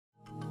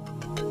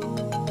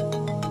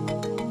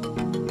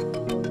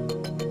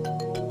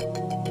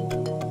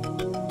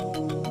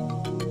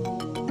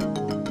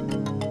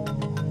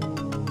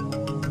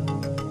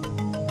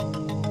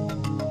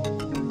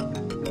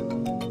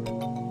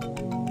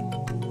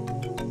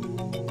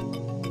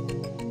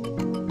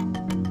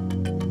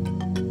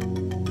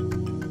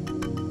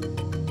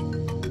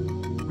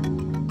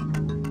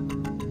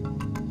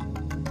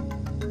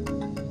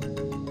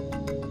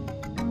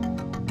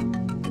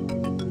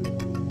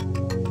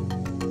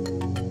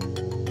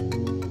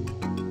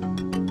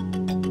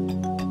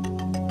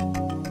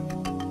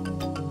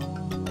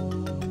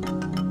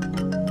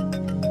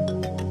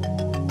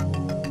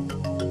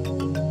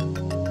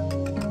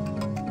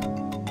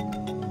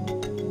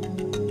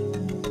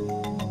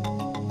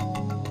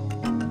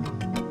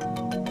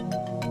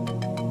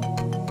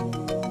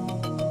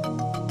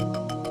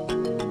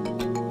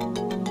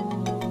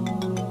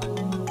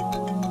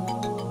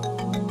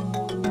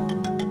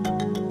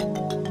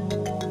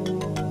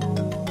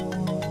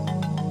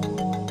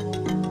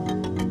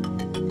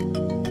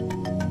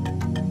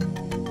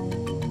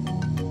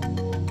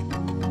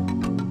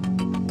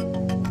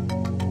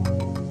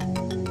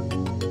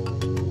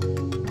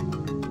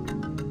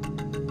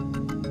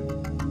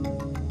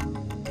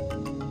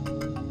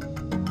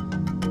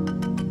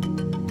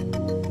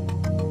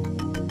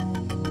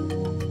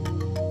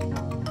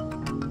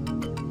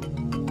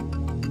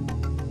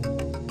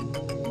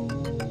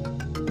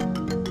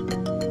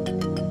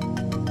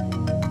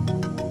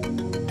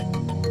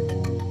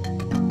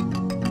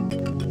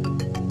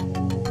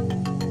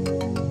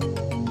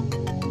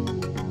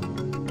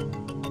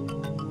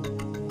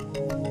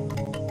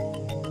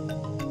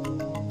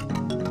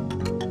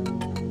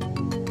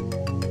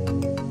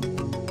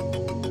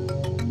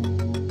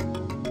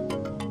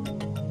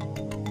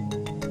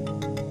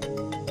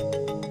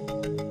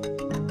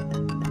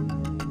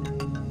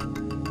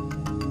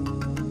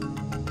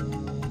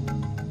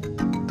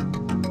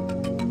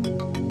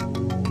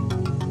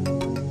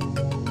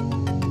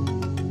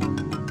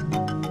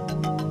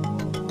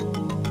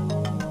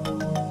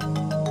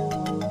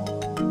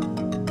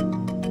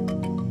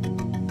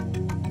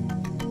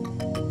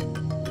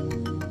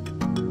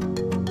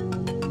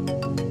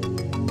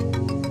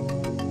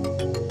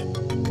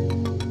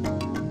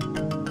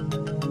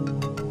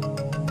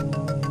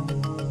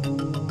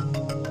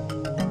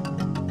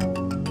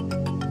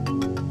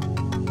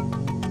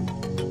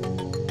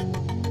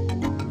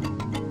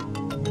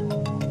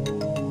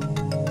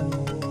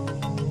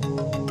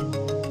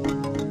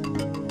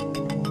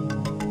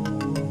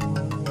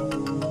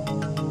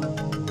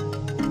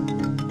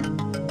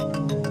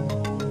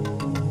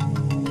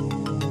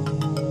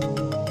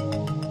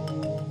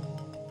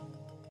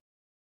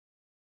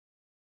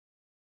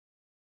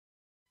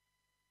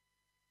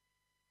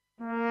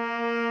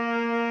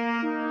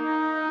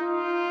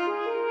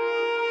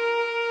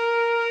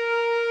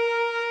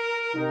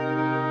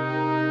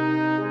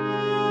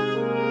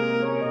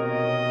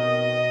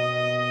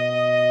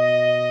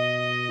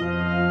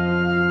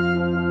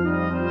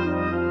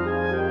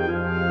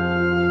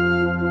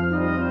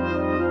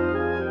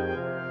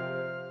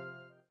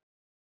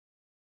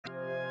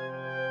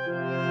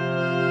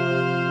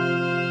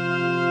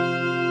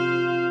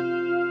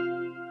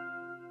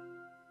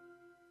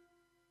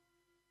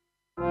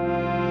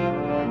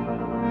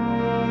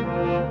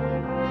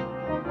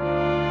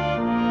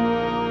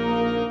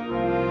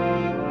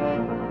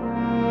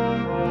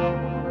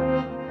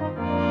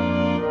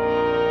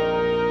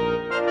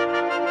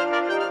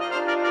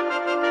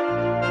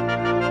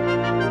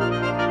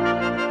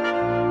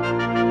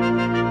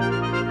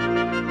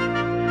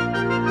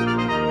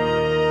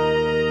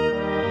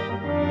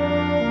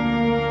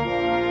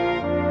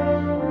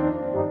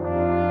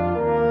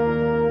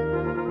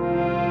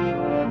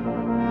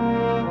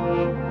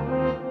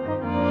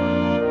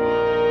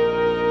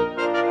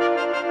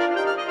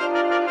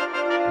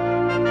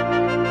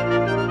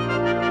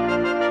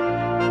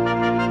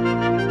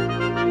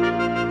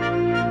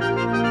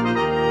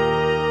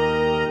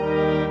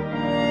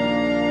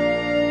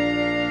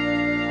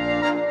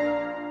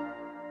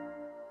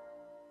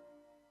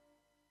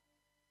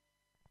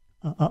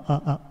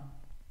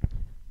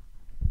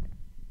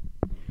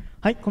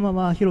はい、こんばん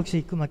は、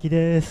Hiroshi Kumaki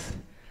です。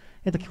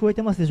聞こえ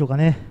てますでしょうか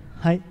ね。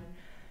はい。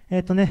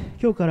今日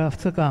から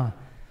2日間、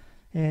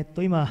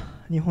今、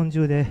日本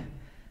中で、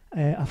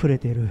溢れ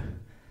ている、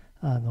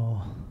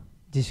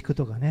自粛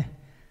とかね、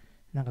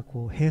なんか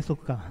こう、閉塞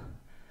感、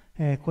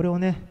これを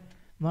ね、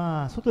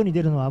まあ、外に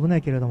出るのは危な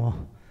いけれども、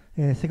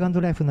セカン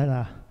ドライフな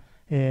ら、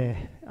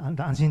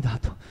安心だ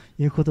と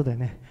いうことで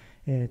ね、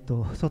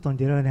外に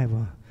出られない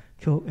分、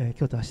今日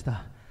と明日、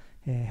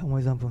思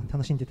い存分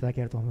楽しんでいただけ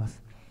ればと思いま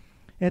す。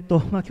今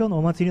日の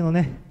お祭りの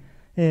ね、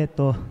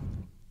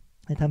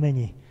ため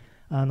に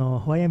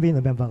YMB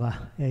のメンバー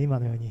が、今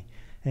のように、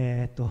フ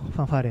ァ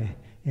ンファーレ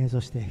演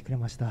奏してくれ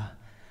ました。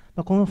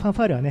このファンフ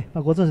ァーレはね、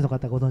ご存知の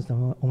方はご存知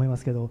と思いま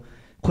すけど、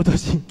今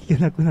年聴け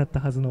なくなった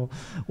はずの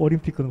オリン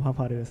ピックのファン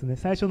ファーレですね。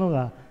最初の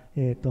が、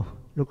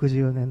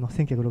1964年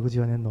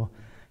の、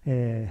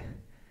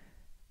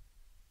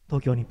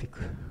東京オリンピック、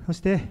そ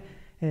し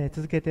て、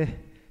続け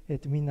て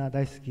みんな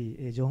大好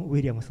きジョン・ウ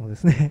ィリアムスので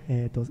す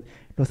ね、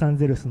ロサン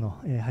ゼルスの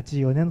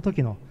84年の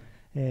時の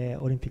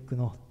オリンピック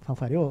のファン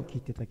ファーレを聴い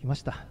ていただきま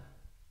した。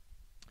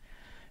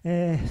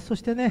そ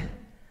してね、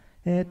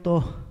今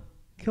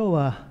日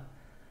は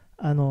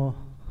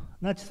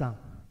ナチさん、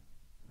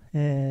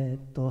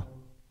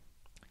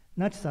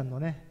ナチさん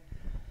のね、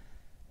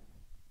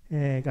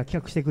が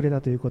企画してくれた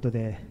ということ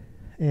で、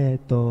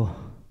そ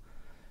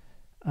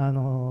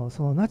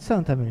のナチさん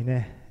のために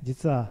ね、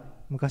実は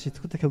昔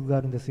作った曲が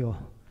あるんですよ。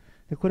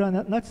でこれは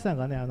ナチさん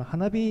がね、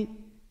花火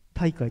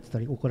大会って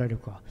言ったら怒られる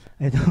か、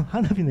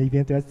花火のイ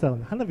ベントやってたの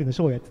で、花火の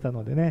ショーをやってた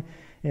のでね、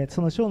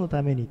そのショーの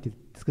ためにって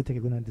作った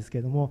曲なんですけ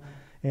れども、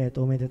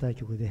おめでたい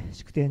曲で、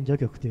祝典序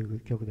曲という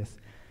曲です。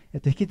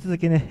引き続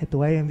きね、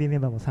YMB メン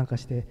バーも参加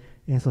して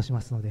演奏し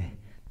ますので、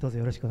どうぞ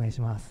よろしくお願い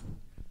します。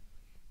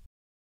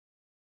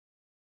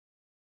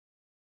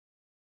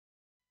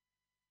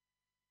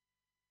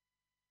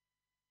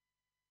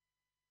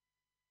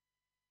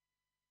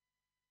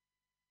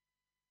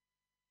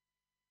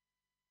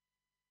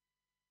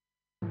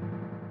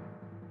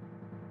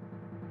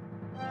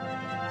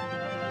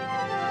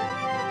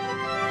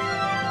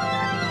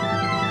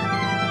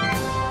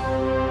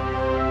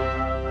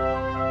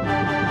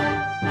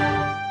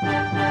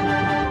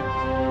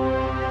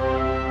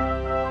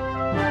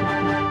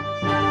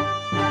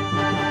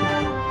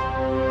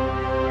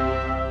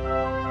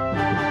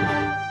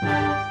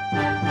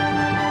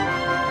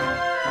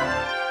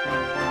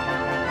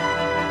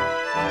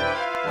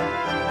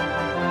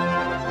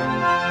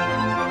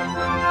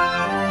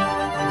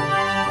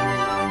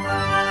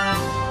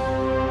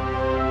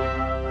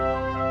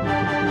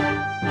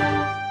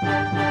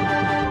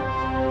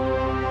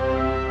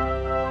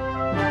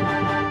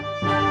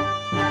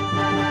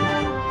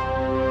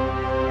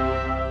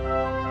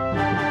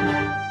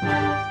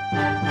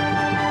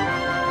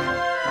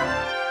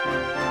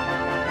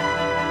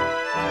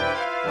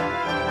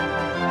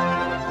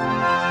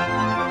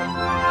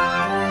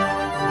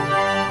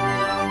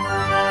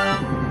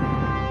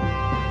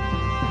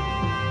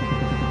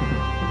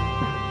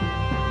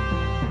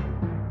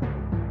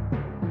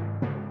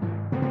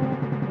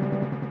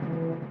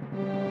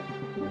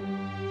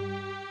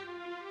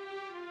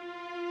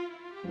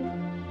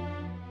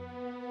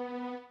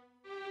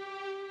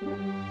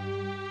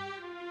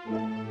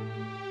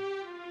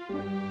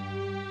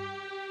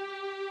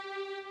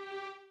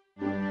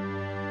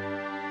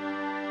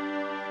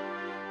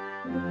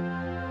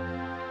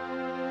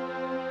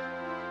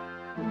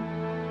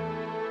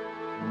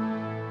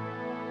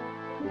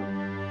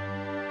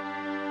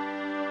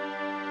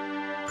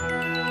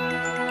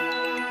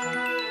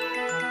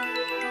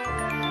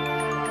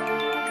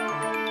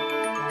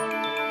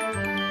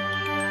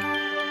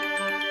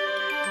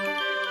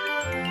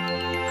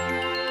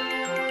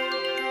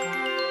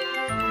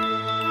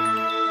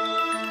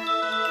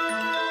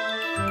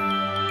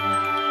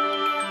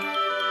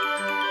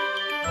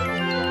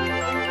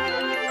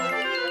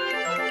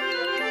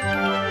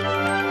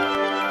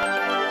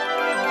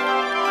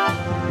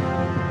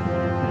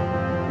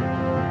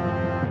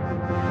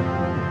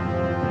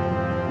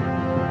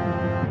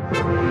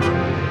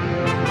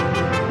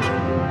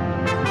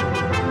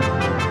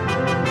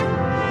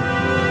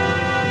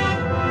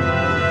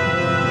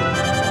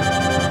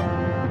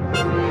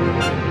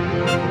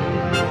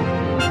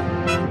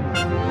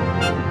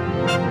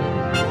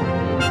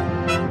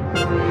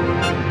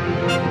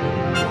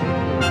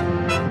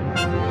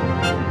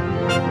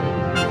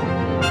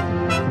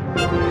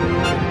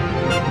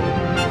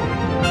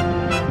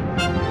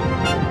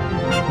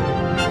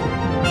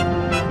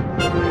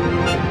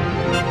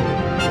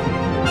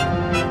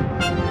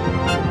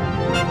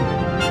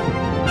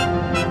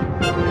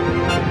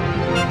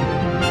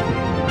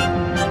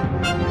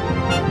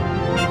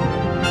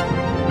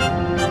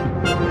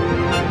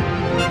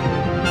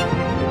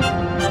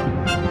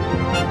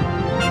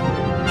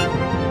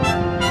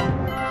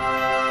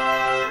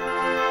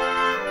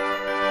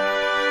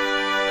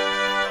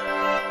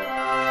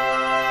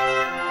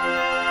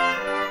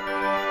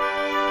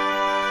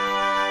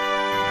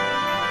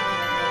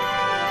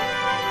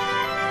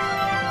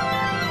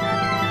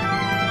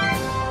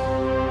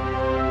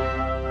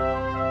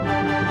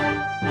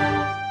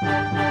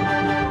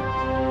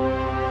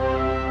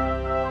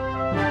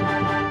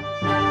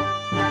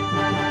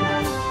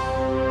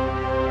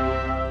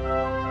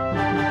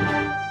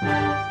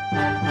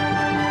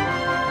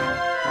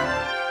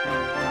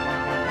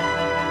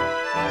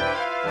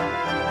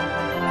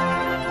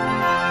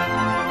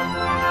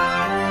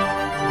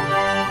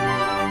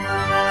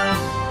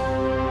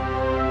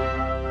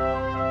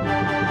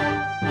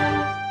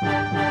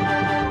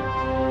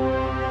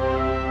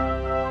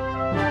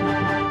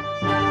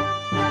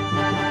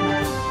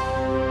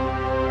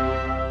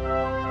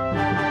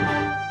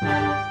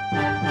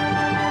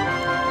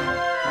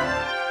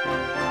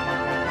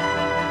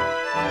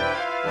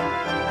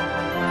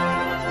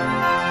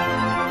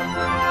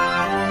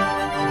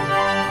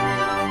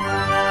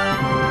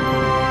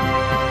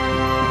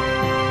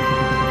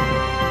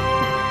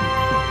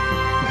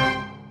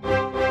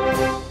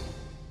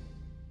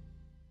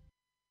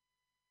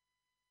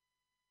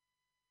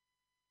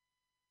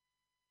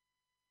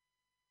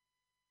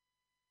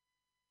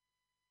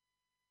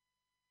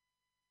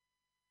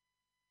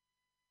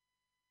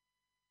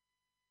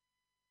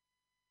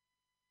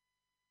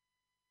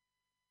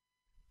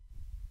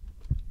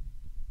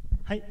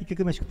はい、1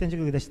曲目、祝典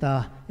序曲でし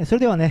た。そ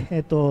れではね、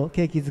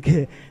景気づ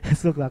け、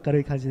すごく明る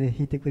い感じで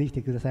弾いてき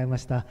てくださいま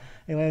した。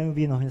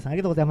YMB の皆さん、あ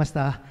りがとうございまし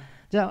た。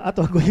じゃあ、あ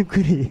とはごゆっ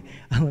くり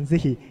ぜ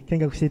ひ見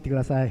学していってく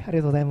ださい。ありがと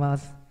うございま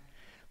す。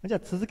じゃ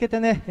あ、続け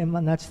てね、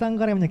ナチさん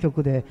絡みの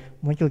曲で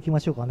もう一曲いきま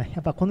しょうかね。や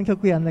っぱこの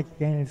曲やんなきゃい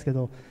けないんですけ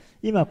ど、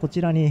今こち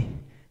らに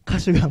歌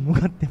手が向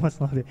かってま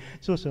すので、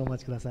少々お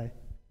待ちください。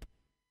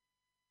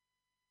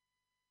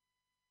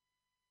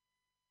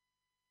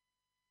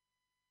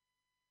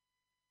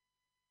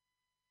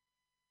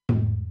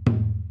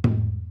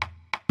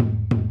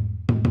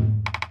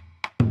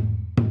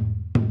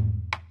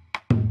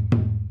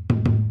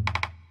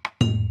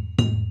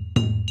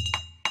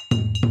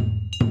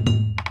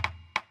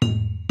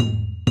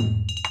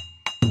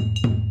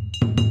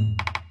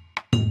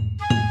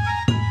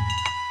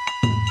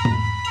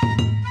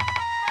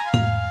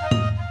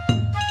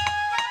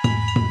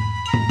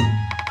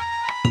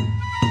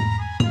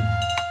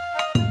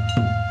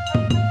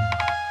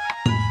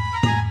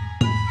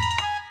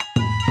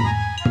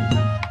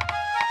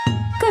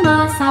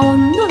さ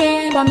踊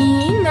れば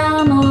みん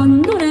なも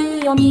踊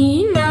るよ、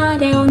みんな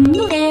で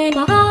踊れ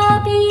ば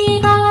ハッピ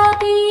ーハッ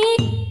ピ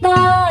ー。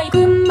大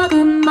くま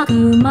くま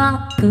く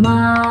まく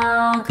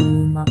まく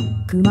ま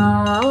く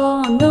ま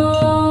音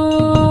頭。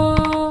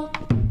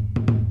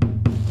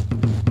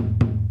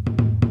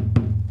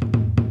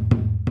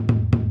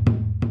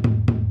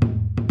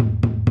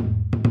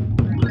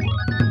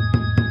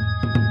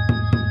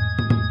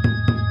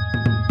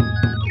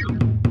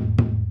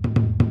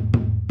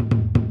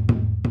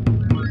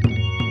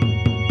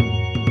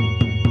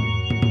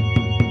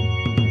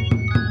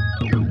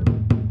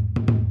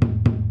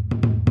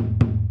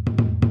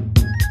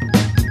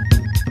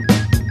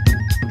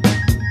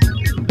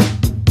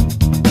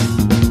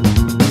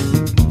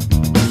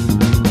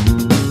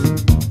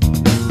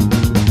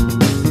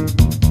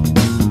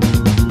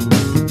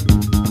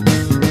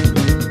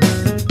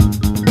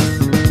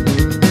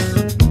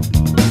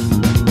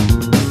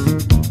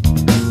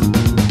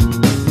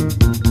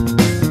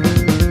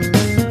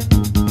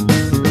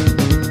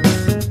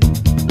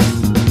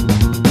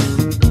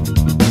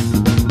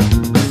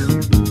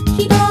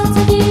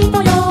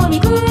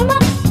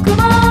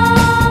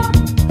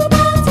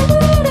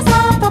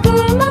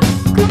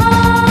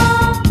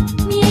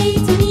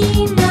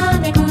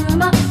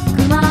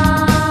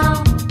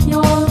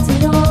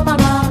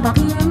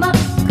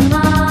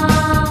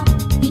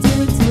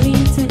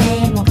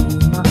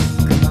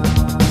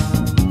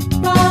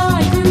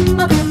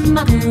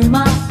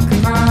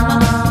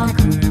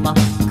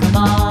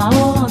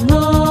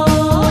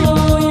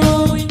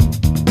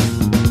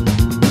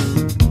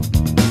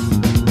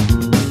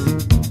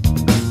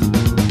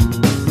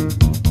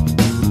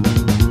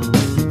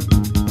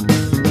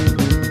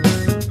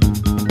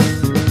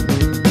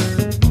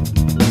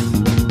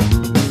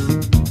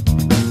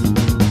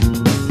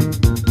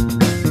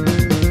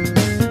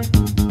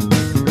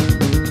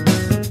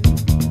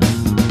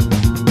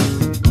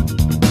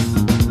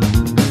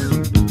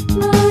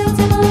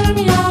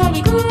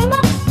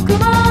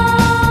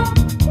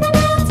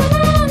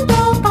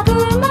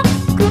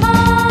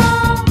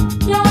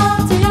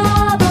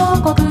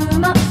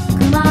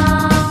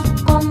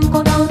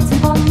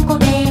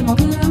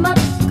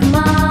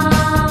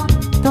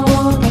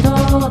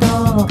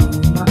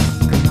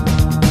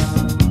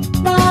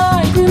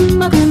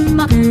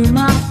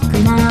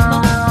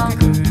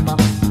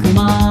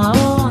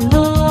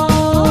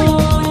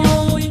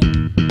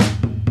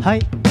は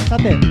い、さ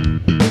て、という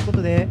こ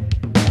とで、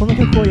この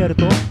曲をやる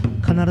と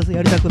必ず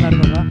やりたくなる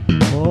のが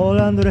コ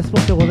ール&レスポ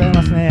ンスでござい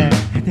ますね。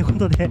というこ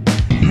とで、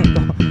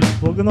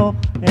僕の、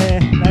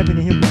ライブ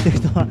によく来てる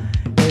人は、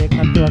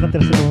勝手分かって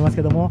らっしゃると思います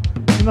けども、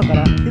今か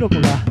らヒロコ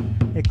が、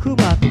ク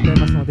ーマーと歌い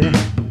ますので、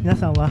皆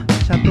さんは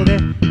チャットで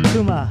ク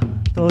ーマ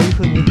ーというふ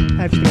うに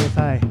タイプしてく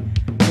ださい。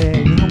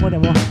日本語で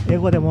も英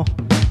語でも、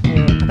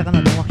カタカ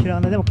ナでもひら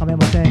がなでも構い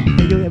ません。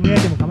AUMA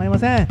でも構いま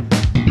せん。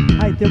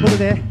はい、ということ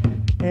で、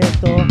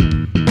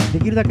で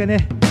きるだけ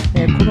ね、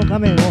この画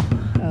面を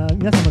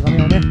皆さんの画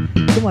面をね、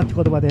クマって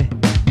言葉でい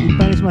っ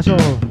ぱいにしましょう。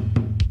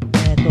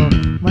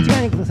間違いな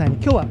いでくださいね。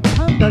今日は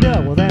パンダで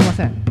はございま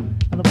せん。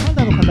パン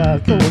ダの方、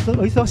今日お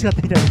忙しかっ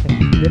たみたい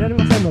で出られ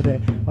ませんの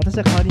で、私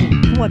は代わり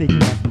にクマでいき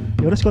ます。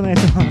よろしくお願い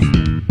します。はい、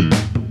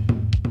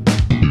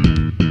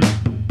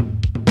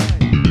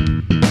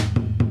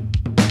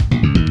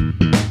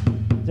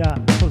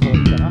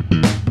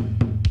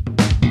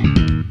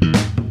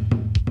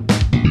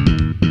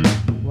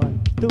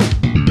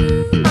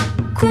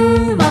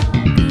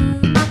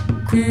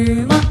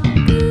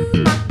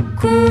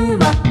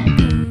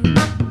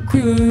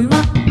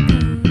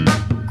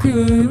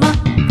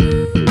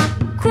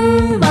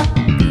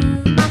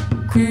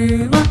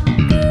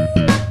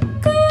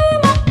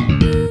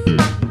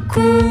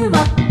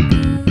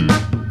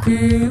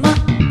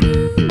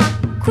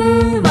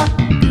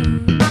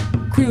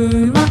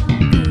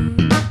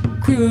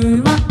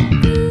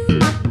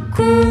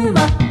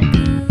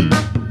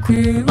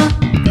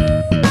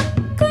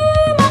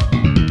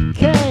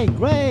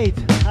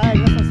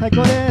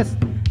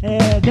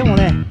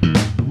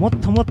もっ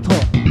ともっ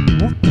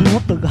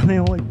と画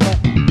面をいっぱいこ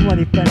こま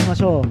でいっぱい見ま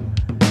しょう。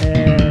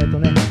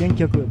原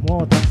曲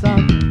もうたくさ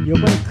ん横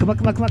にクマ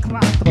クマクマクマ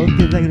とか打っ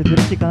ていただけると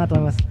嬉しいかなと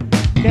思います。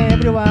Okay,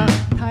 everyone,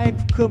 type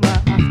Kuma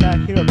after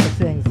Hiroko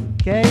sings.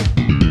 Okay,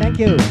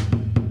 thank you.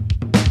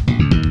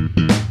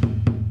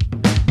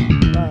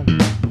 1,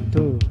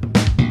 2,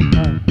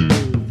 1, 2,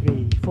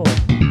 3, 4.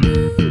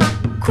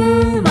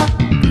 Kuma,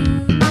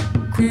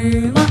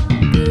 Kuma,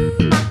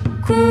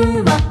 Kuma,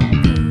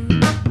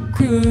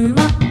 Kuma,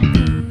 Kuma,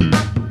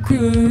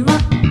 Kuma,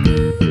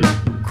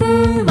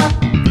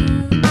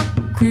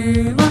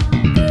 Kuma.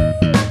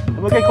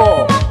 もう一回行こ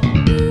う。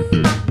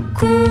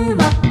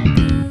Kuma,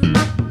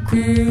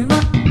 Kuma,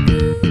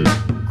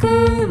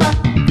 Kuma,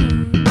 Kuma,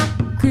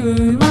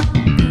 Kuma,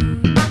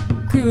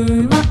 Kuma,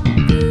 Kuma,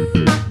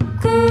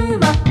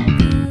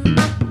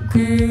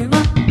 Kuma.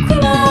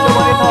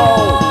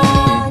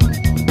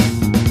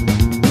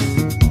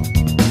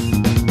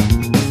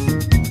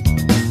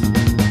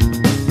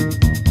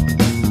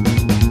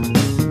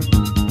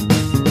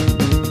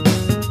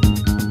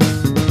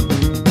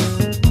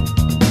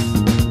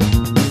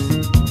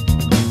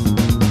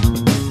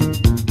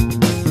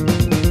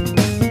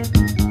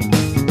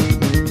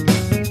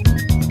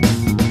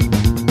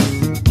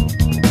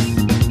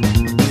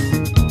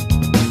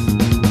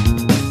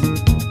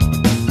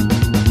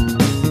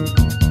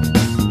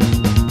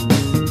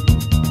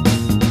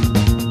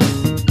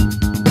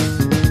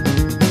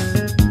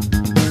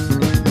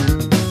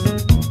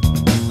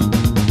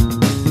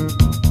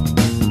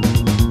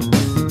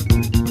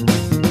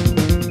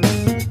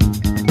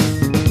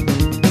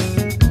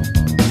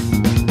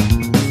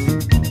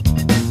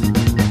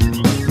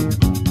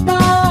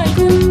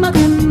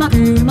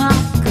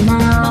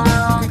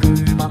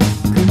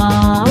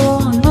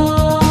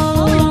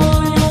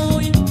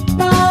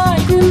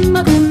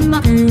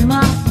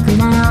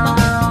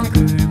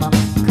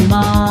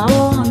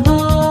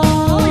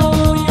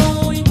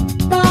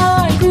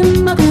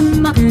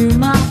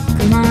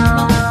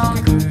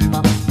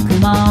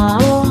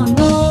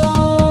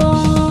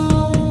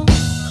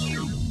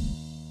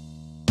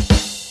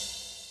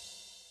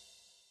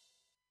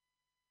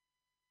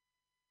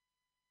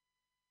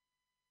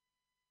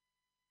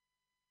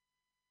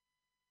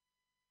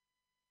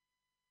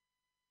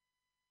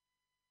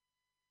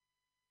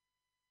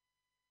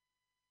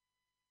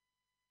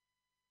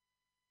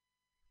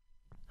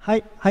 は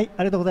い、はい、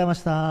ありがとうございま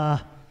した。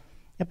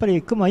やっぱ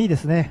り熊いいで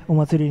すね、お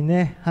祭りに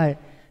ね。はい。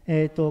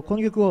こ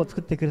の曲を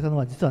作ってくれたの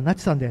は実はな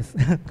ちさんです。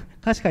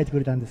歌詞書いてく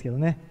れたんですけど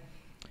ね。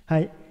は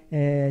い。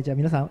じゃあ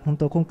皆さん、本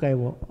当今回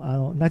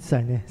もなちさ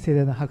んにね、盛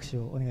大な拍手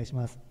をお願いし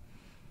ます。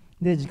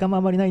で、時間も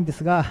あまりないんで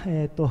すが、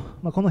こ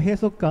の閉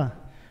塞感、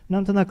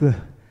なんとなく、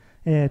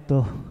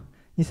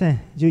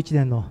2011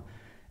年の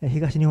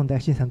東日本大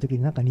震災の時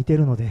になんか似て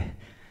るので、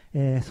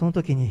その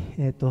時に、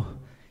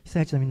被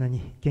災地のみんな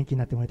に元気に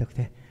なってもらいたく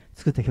て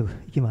作った曲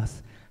いきま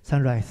す。サ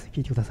ンライズ、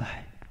聴いてください。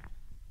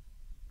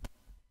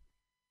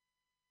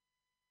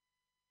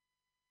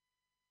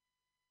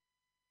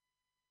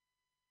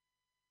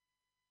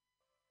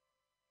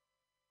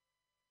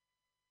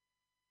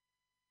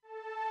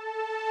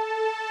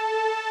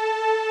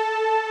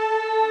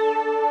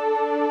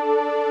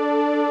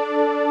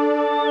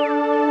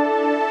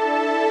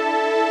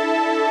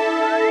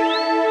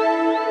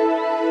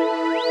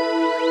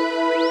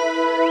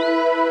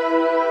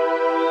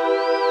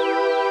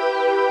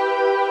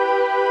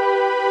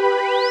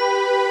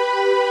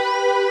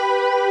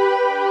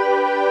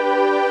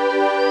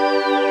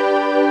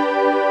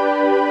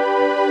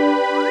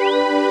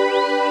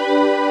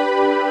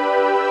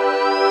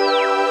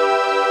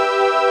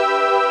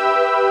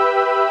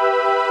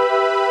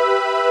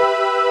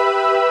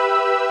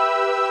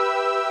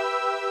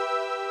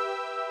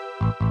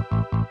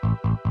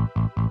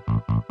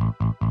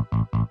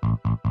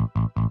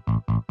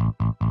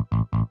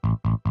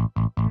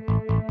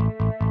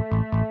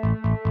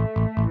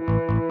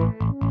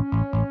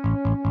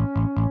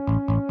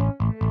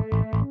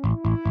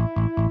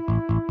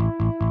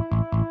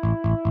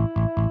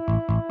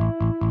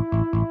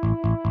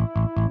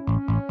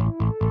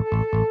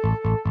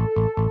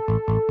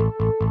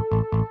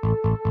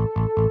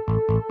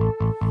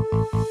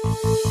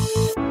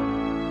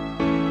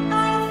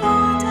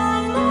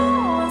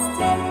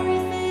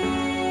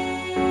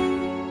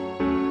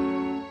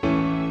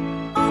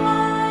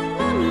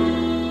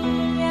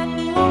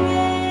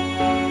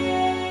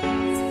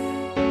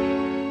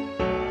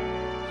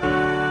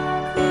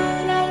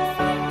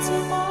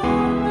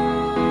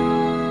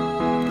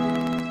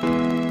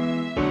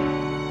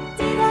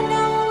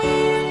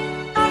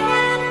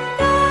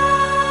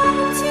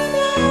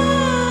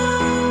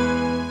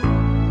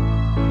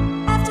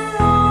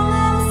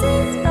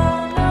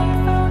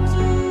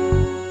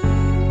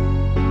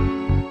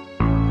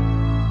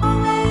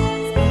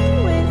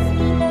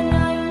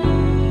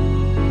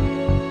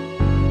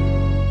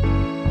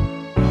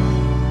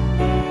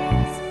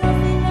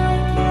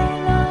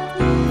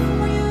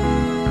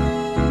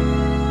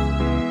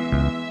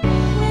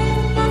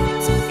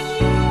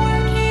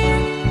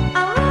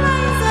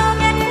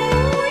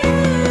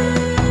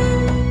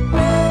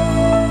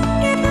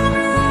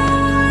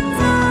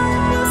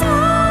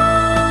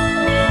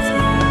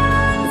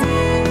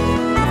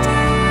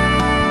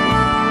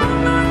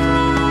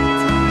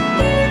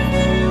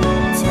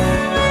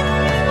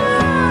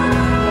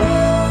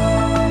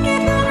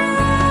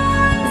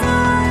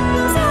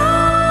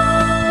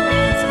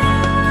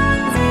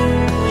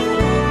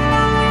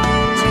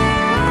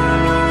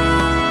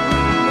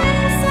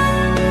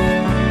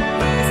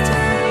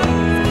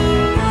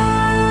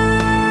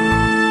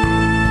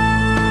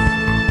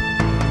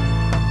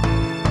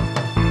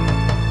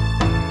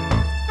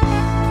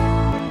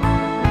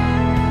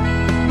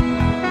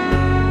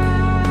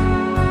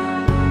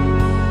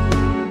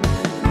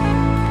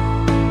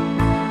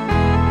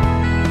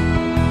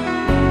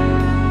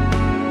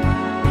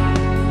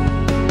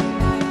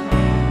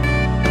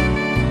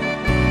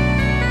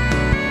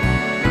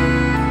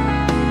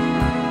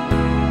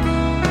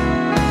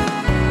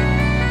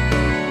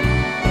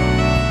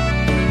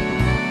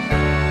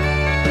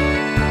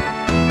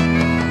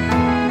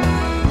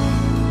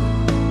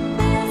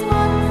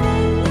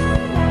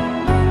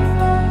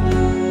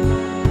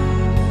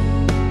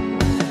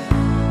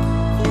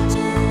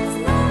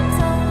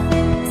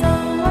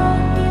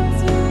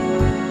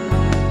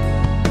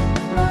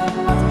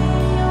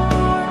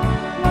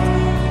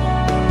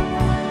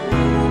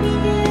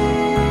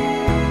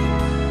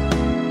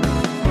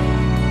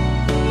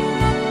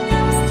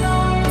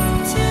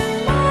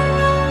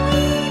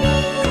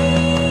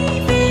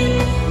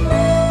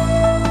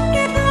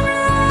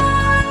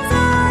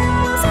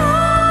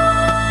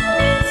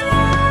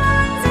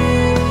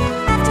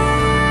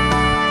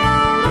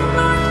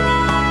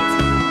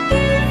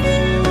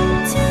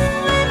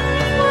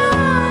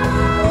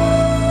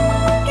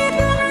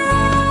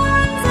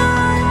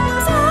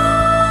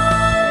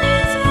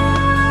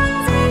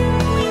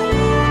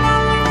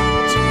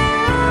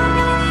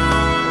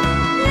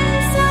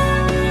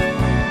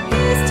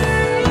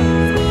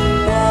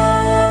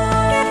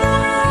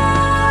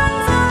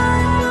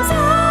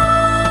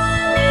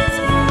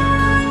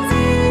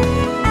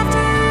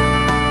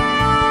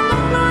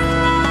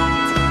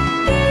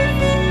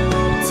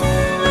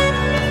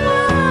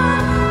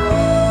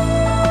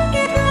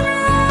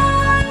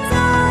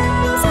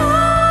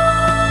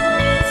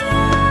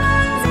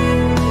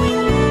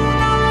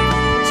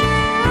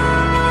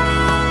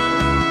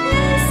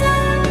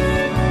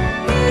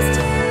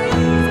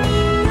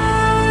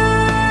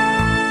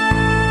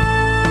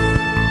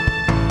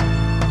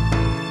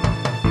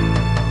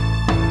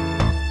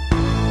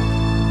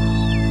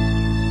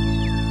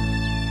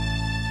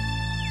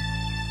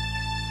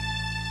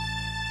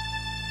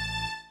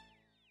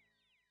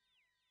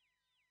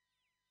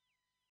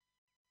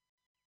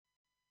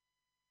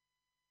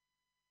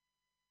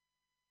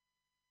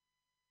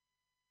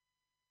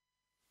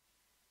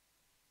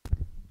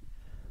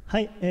は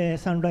い、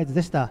サンライズ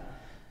でした。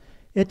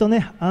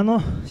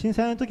震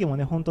災の時も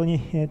ね、本当に、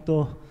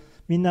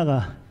みんな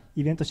が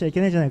イベントしちゃい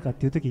けないじゃないかっ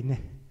ていう時に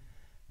ね、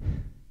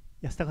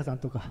安高さん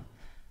とか、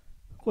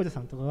Kojaさ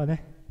んとかが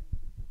ね、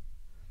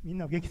みん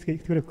なを元気つけ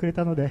てくれ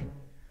たので、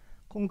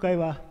今回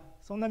は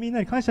そんなみん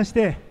なに感謝し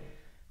て、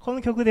こ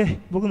の曲で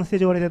僕のステー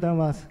ジを終わりたいと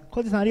思います。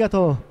Kojaさんありが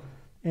と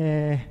う。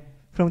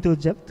From to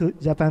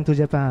Japan to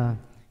Japan、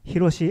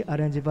Hiroshiア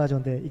レンジバージョ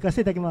ンで行かせ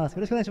ていただきます。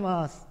よろしくお願いし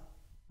ます。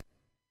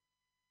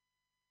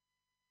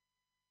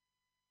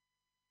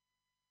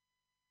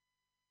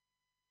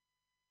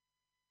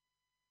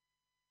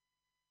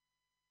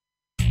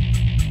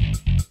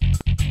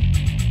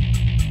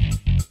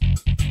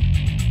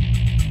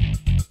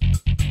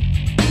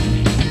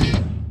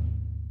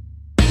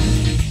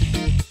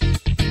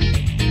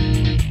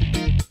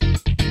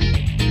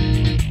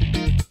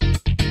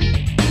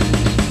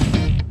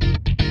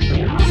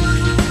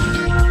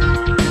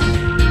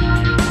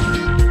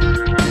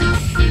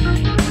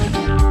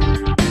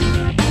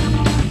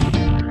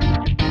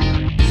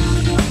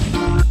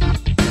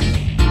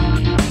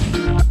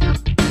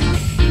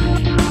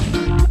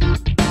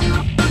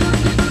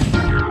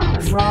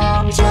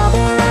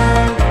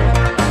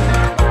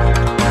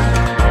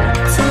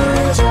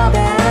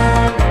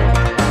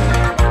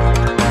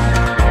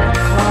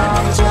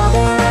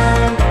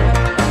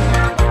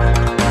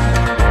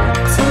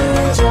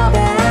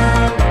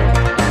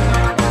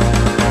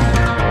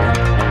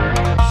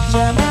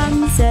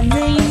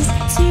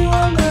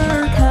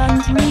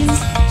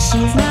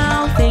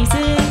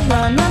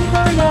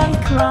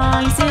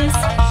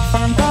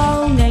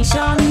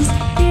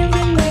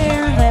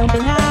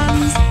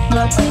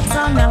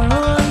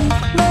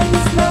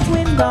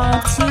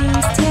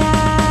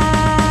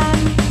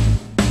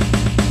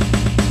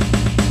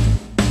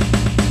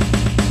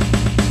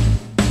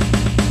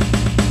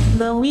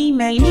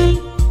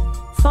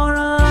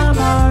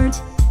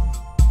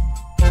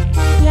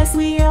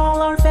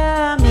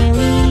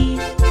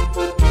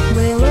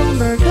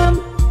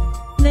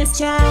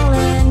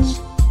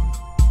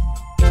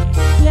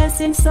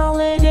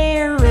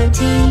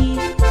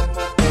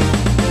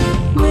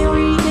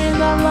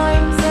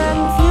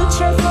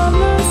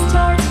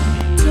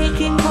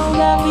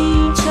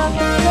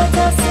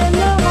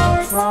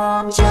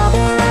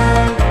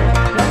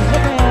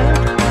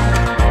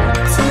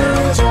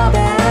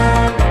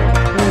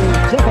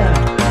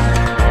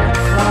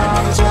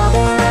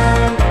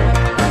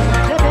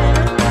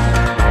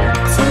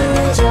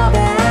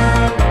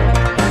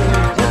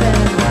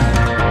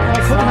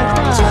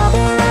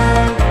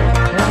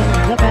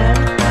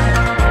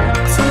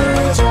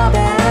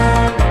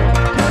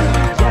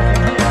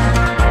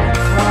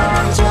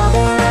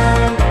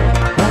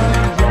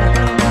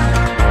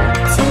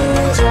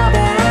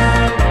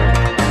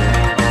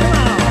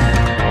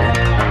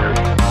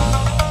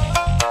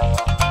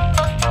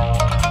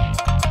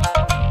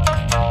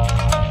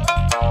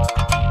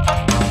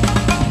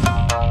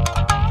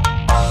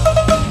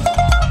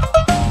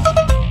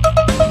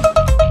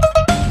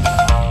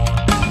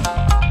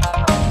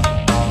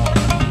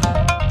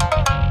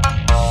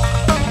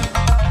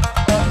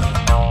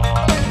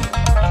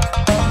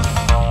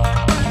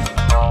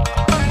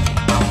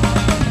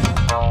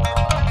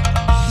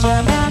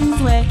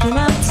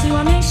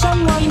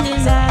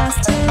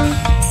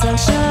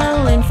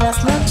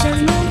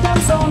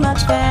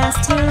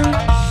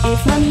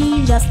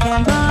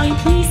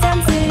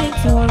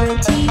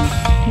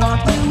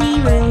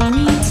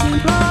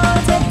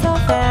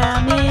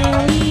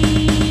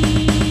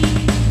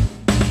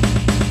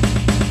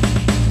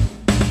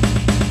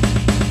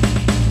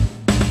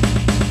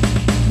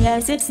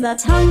It's the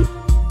time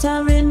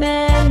to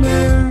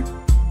remember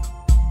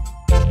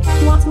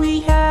what we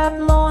have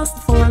lost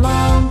for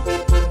long.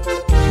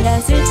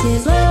 Yes, it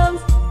is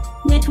love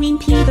between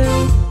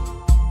people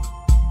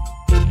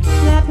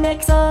that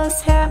makes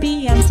us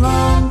happy and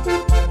strong.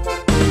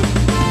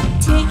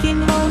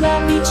 Taking hold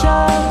of each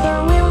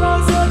other, we'll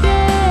rise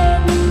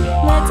again.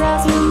 Let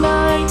us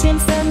unite in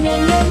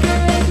standing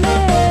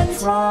encouragement.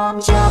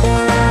 From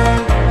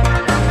Japan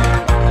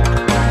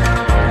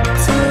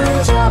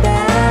to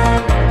Japan.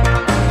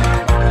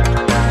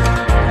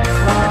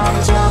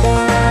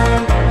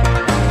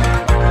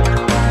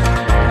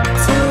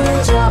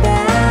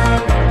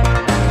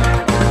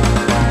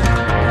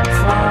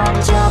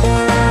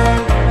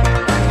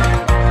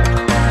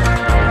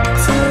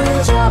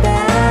 Japan.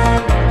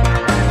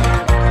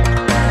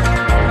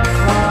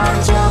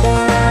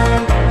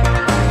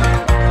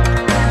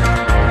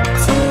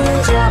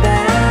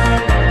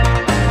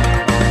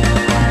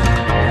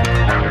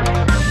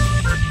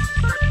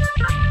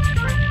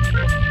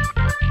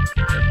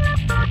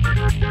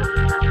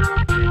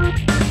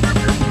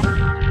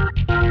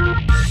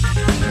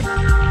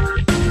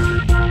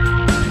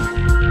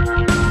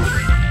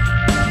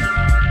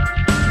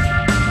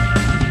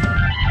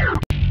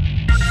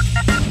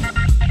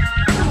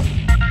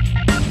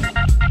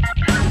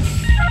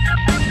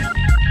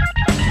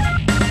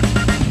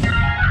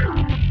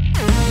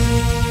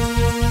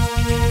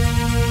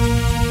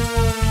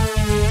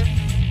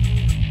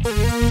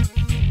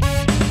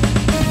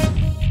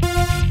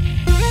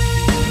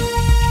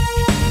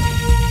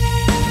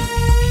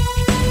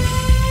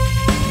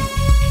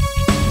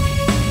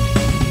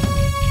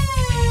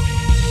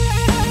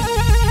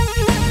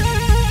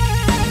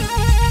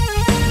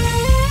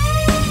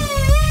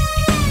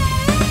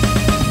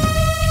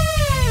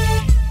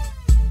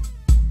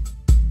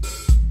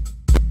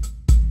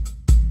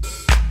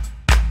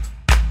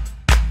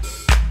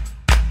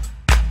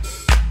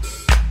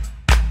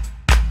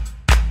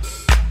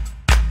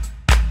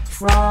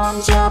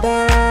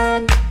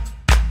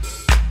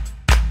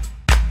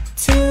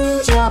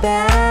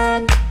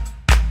 Japan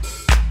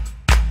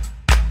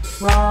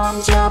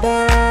From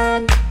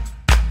Japan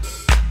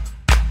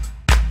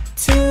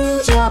To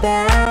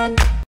Japan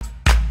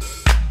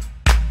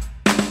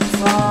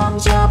From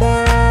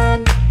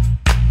Japan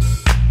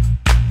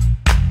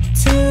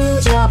To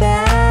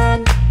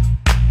Japan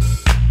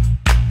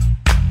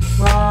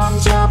From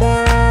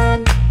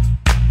Japan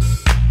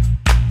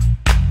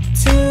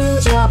To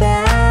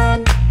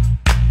Japan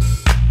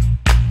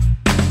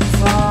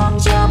From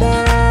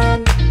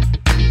Japan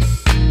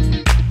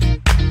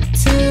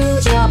To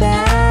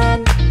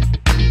Japan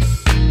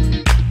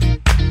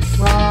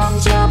From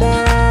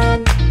Japan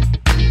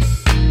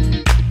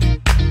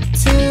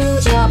To Japan From Japan To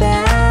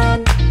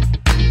Japan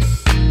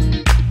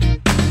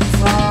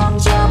From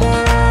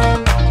Japan To Japan From Japan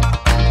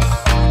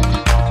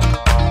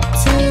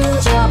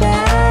To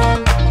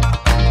Japan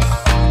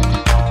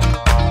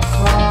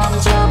From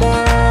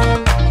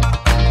Japan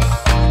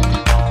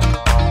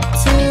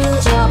To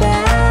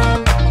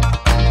Japan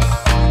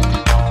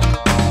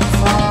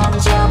From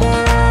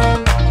Japan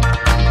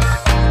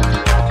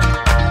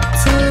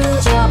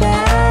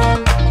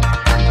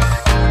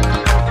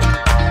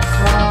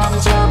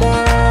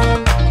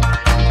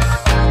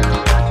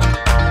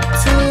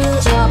To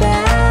Japan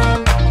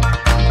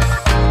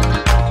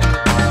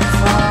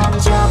From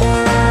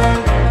Japan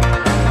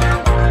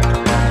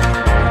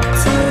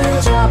To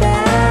Japan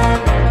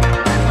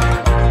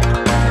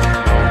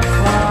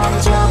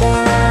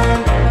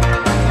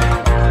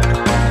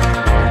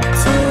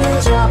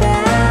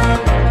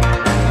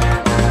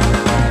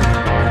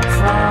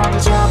From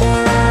Japan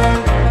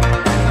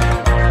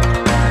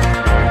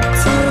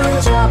To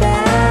Japan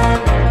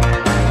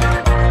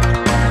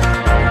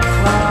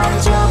From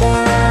Japan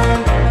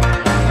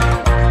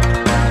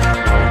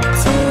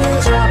To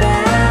Japan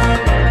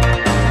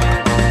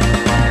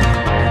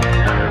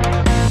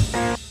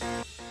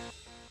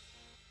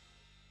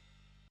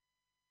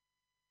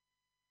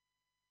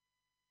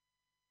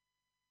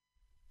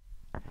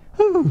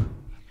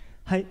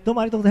はい、どう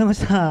もありがとうございま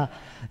した。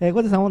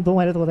ゴジさんもどう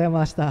もありがとうござい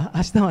ました。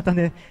明日また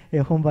ね、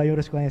本番よ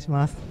ろしくお願いし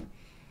ます。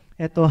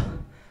こ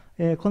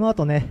の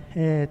後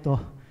ね、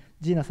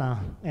ジーナさ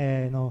ん、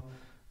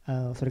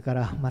それか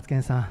らマツケ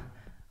ンさ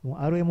ん、もう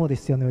RMO で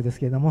必要のようです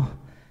けれども、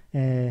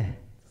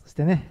そし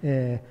て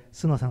ね、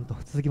スノさんと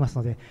続きます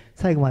ので、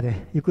最後ま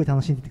でゆっくり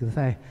楽しんでいってくだ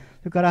さい。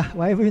それから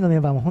YV のメ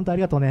ンバーも本当あ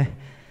りがとうね。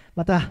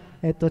また、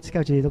近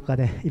いうちどこか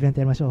でイベン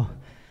トやりましょ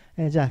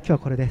う。じゃあ今日は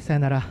これでさよ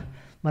なら。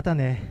また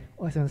ね、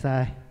おやすみな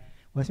さい。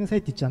おやすみなさい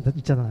って言っちゃっ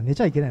たな。寝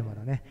ちゃいけないも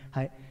のね。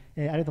はい、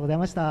ありがとうござい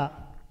まし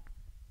た。